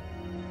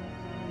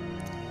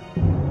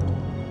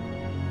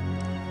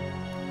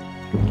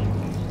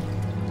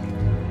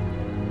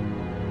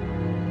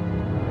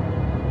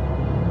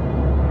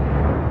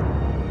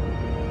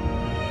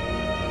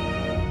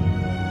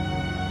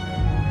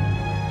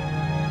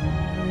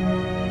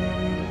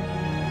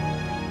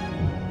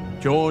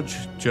 George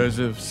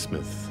Joseph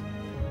Smith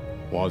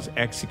was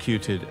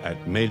executed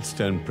at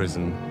Maidstone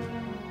Prison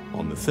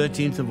on the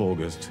 13th of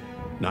August,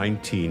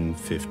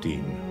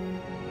 1915.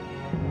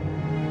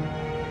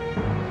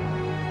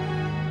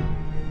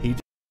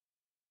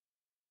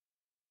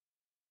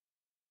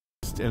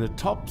 in a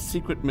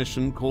top-secret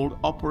mission called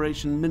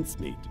Operation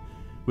Mincemeat,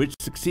 which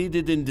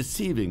succeeded in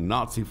deceiving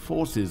Nazi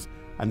forces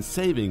and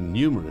saving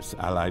numerous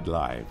Allied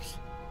lives.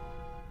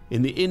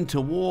 In the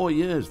interwar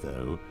years,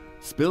 though,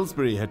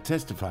 Spilsbury had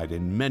testified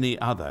in many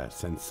other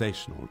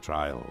sensational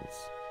trials.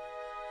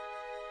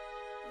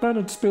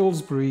 Bernard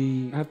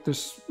Spilsbury had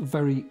this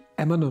very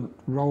eminent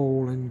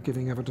role in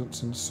giving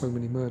evidence in so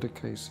many murder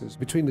cases.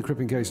 Between the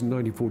Crippen case and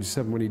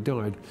 1947, when he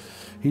died,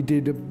 he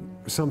did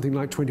something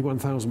like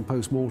 21,000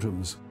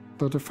 post-mortems.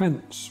 The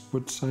defence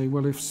would say,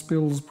 well, if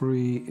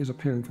Spilsbury is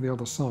appearing for the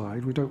other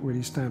side, we don't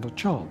really stand a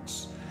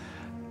chance.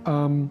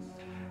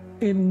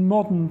 In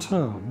modern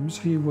terms,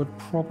 he would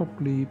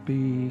probably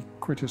be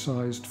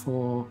criticised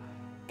for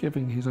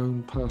giving his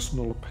own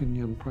personal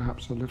opinion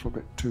perhaps a little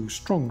bit too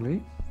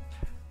strongly.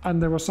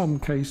 And there are some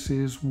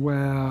cases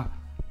where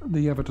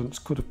the evidence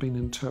could have been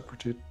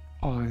interpreted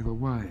either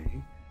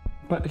way.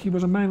 But he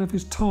was a man of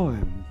his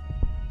time.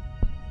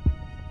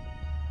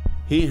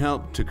 He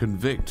helped to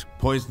convict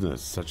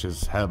poisoners such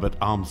as Herbert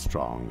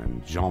Armstrong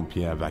and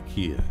Jean-Pierre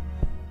Vaquier.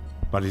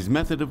 But his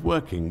method of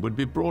working would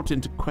be brought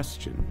into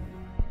question.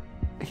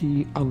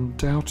 He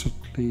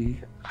undoubtedly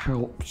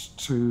helped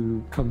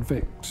to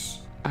convict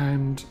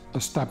and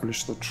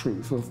establish the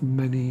truth of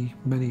many,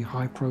 many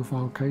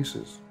high-profile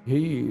cases.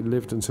 He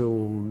lived until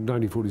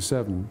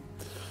 1947.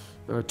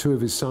 Two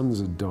of his sons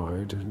had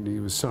died, and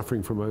he was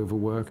suffering from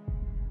overwork.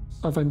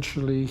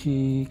 Eventually,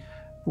 he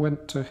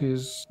went to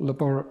his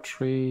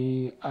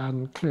laboratory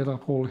and cleared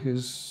up all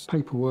his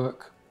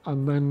paperwork,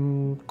 and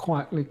then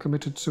quietly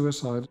committed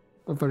suicide.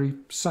 A very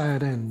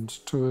sad end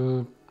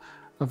to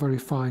a very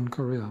fine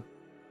career.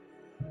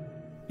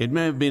 It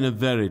may have been a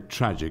very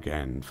tragic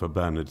end for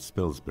Bernard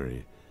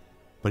Spilsbury,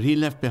 but he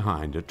left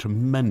behind a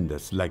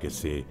tremendous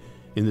legacy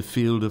in the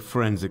field of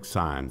forensic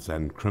science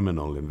and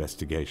criminal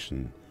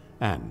investigation,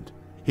 and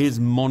his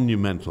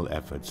monumental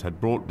efforts had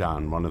brought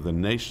down one of the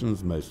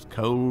nation's most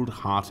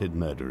cold-hearted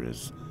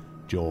murderers,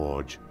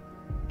 George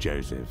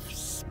Joseph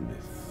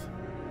Smith.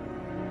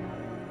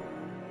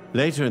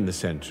 Later in the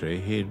century,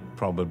 he'd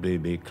probably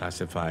be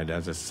classified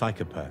as a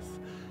psychopath,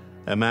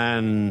 a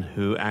man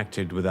who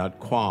acted without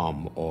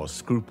qualm or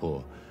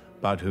scruple,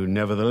 but who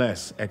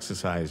nevertheless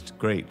exercised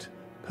great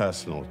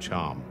personal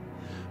charm.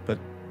 But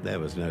there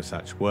was no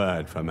such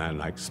word for a man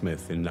like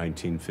Smith in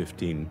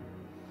 1915.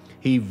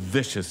 He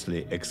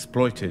viciously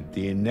exploited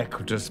the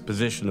iniquitous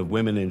position of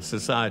women in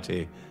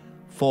society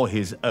for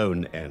his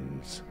own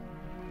ends.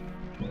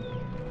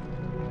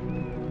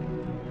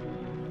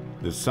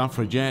 The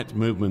suffragette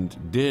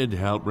movement did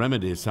help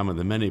remedy some of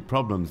the many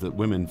problems that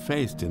women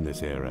faced in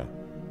this era,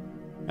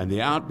 and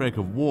the outbreak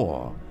of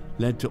war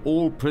led to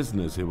all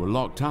prisoners who were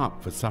locked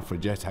up for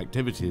suffragette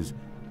activities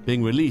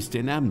being released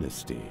in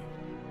amnesty.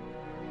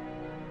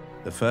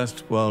 The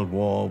First World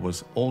War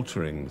was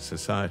altering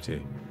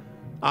society,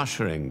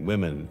 ushering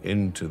women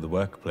into the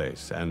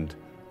workplace and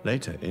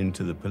later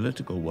into the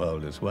political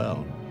world as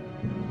well.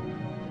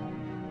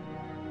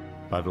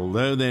 But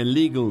although their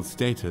legal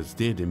status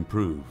did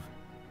improve,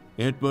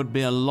 it would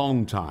be a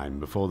long time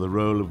before the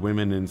role of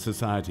women in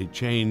society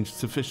changed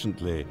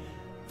sufficiently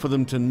for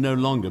them to no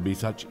longer be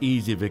such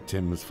easy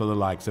victims for the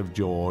likes of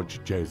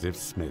George Joseph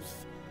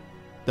Smith,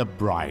 the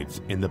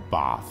brides in the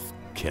bath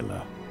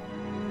killer.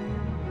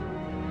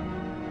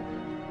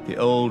 The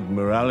old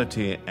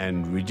morality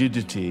and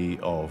rigidity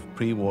of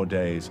pre-war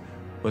days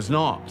was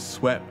not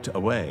swept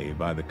away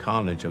by the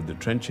carnage of the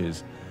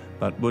trenches,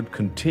 but would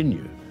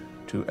continue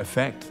to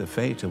affect the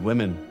fate of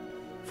women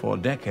for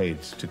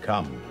decades to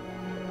come.